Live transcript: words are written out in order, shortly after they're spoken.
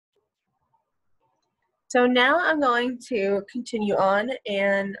So now I'm going to continue on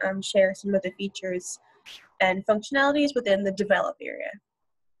and share some of the features and functionalities within the develop area.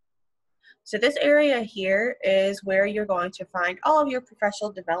 So this area here is where you're going to find all of your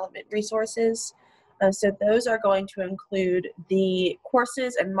professional development resources. So those are going to include the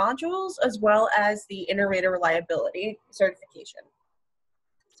courses and modules as well as the Inter-Rater Reliability certification.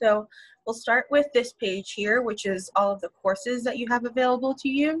 So we'll start with this page here, which is all of the courses that you have available to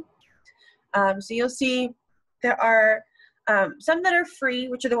you. So you'll see there are some that are free,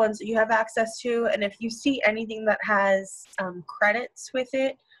 which are the ones that you have access to, and if you see anything that has credits with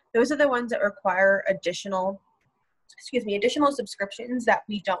it, those are the ones that require additional subscriptions that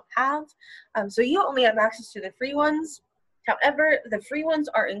we don't have. So you only have access to the free ones. However, the free ones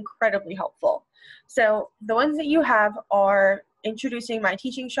are incredibly helpful. So the ones that you have are Introducing My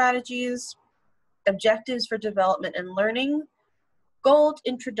Teaching Strategies, Objectives for Development and Learning, Gold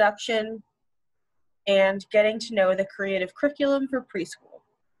Introduction, and Getting to Know the Creative Curriculum for Preschool.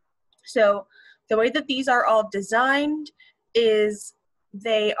 So the way that these are all designed is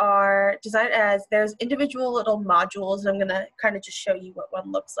they are designed as there's individual little modules, and I'm going to kind of just show you what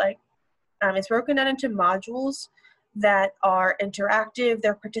one looks like. It's broken down into modules that are interactive,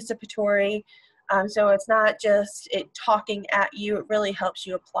 they're participatory, so it's not just it talking at you, it really helps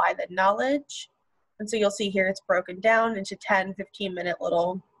you apply the knowledge. And so you'll see here it's broken down into 10, 15-minute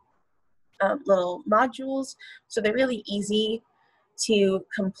little modules, so they're really easy to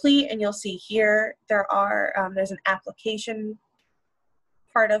complete. And you'll see here there's an application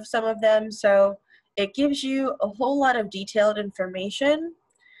part of some of them, so it gives you a whole lot of detailed information,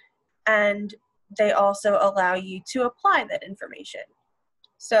 and they also allow you to apply that information.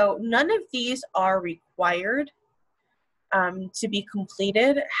 So none of these are required to be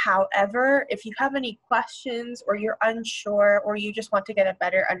completed. However, if you have any questions or you're unsure or you just want to get a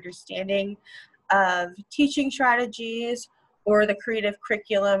better understanding of teaching strategies or the creative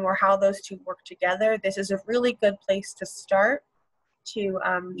curriculum or how those two work together, this is a really good place to start to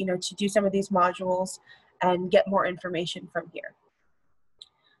do some of these modules and get more information from here.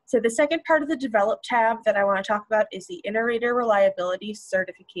 So the second part of the Develop tab that I want to talk about is the Inter-Rater Reliability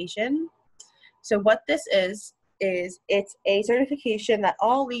Certification. So what this is it's a certification that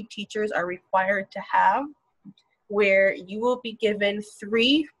all lead teachers are required to have, where you will be given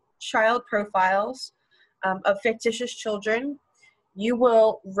 3 child profiles of fictitious children. You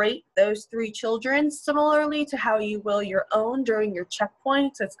will rate those 3 children similarly to how you will your own during your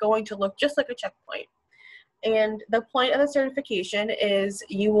checkpoint. So it's going to look just like a checkpoint. And the point of the certification is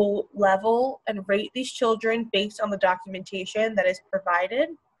you will level and rate these children based on the documentation that is provided.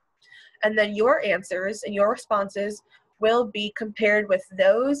 And then your answers and your responses will be compared with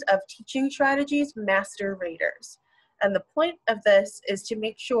those of Teaching Strategies Master Raters. And the point of this is to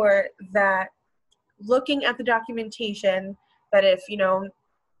make sure that looking at the documentation, that if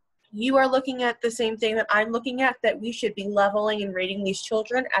you are looking at the same thing that I'm looking at, that we should be leveling and rating these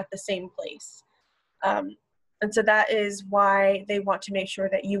children at the same place. And so that is why they want to make sure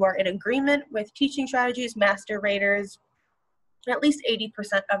that you are in agreement with Teaching Strategies Master Raters at least 80%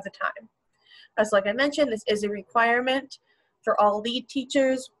 of the time. As like I mentioned, this is a requirement for all lead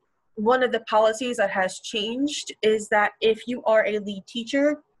teachers. One of the policies that has changed is that if you are a lead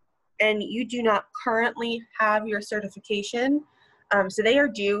teacher and you do not currently have your certification, so they are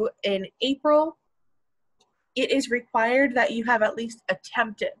due in April, it is required that you have at least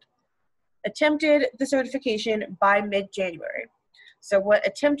attempted the certification by mid-January. So what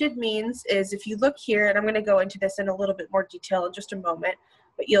attempted means is, if you look here, and I'm going to go into this in a little bit more detail in just a moment,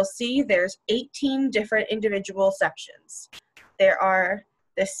 but you'll see there's 18 different individual sections. There are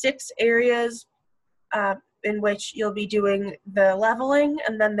the 6 areas in which you'll be doing the leveling,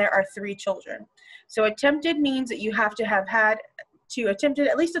 and then there are 3 children. So attempted means that you have to have had to attempted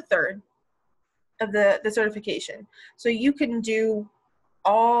at least a third of the certification. So you can do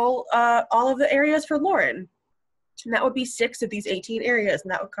all of the areas for Lauren, and that would be 6 of these 18 areas,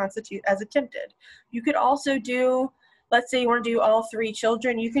 and that would constitute as attempted. You could also do, let's say you want to do all 3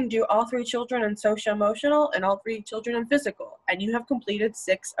 children, you can do all 3 children in social emotional and all 3 children in physical, and you have completed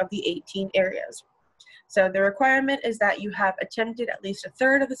 6 of the 18 areas. So the requirement is that you have attempted at least a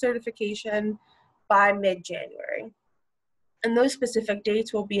third of the certification by mid-January. And those specific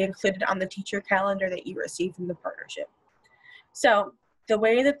dates will be included on the teacher calendar that you receive from the partnership. So the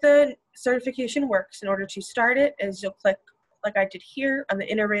way that the certification works in order to start it is you'll click, like I did here, on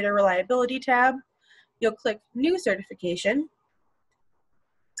the Inter-Rater Reliability tab. You'll click New Certification.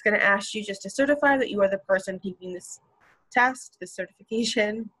 It's going to ask you just to certify that you are the person taking this test, this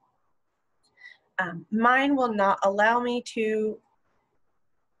certification. Mine will not allow me to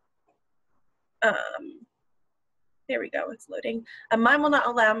There we go, it's loading. Mine will not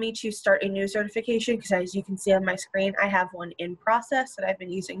allow me to start a new certification because, as you can see on my screen, I have one in process that I've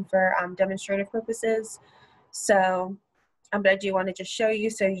been using for demonstrative purposes. So, but I do want to just show you.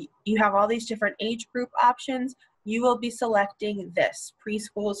 So you have all these different age group options. You will be selecting this,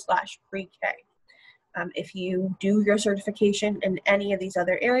 preschool/pre-K. If you do your certification in any of these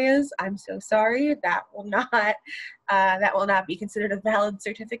other areas, I'm so sorry, that will not be considered a valid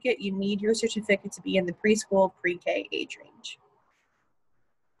certificate. You need your certificate to be in the preschool, pre-K age range.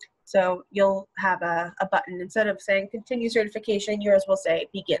 So you'll have a button, instead of saying continue certification, yours will say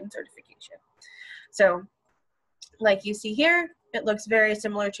begin certification. So like you see here, it looks very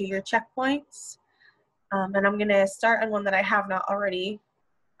similar to your checkpoints. And I'm gonna start on one that I have not already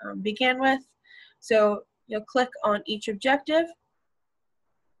began with. So you'll click on each objective,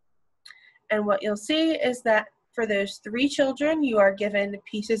 and what you'll see is that for those 3 children, you are given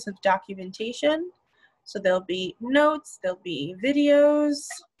pieces of documentation. So there'll be notes, there'll be videos,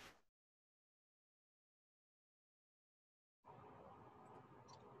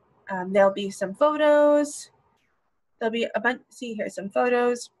 there'll be some photos, there'll be a bunch, see here, some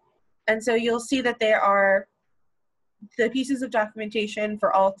photos. And so you'll see that there are the pieces of documentation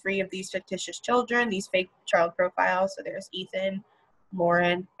for all 3 of these fictitious children, these fake child profiles. So there's Ethan,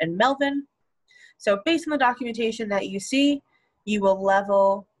 Lauren, and Melvin. So based on the documentation that you see, you will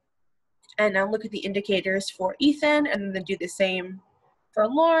level and now look at the indicators for Ethan, and then do the same for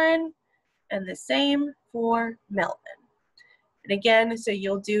Lauren, and the same for Melvin. And again, so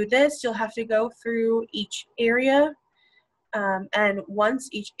you'll do this, you'll have to go through each area. And once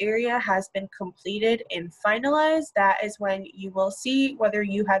each area has been completed and finalized, that is when you will see whether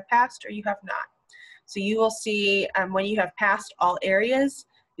you have passed or you have not. So you will see when you have passed all areas,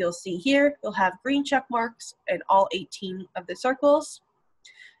 you'll see here, you'll have green check marks in all 18 of the circles,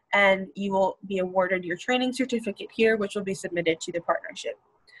 and you will be awarded your training certificate here, which will be submitted to the partnership.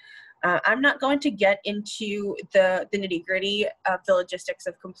 I'm not going to get into the nitty-gritty of the logistics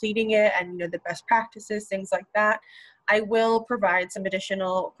of completing it and the best practices, things like that. I will provide some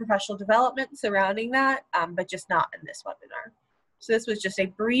additional professional development surrounding that, but just not in this webinar. So this was just a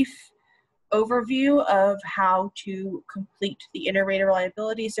brief overview of how to complete the Inter-Rater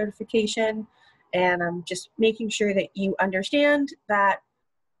Reliability Certification, and I'm just making sure that you understand that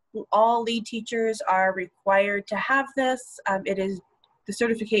all lead teachers are required to have this. The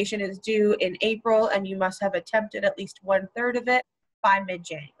certification is due in April, and you must have attempted at least 1/3 of it by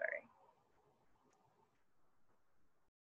mid-January.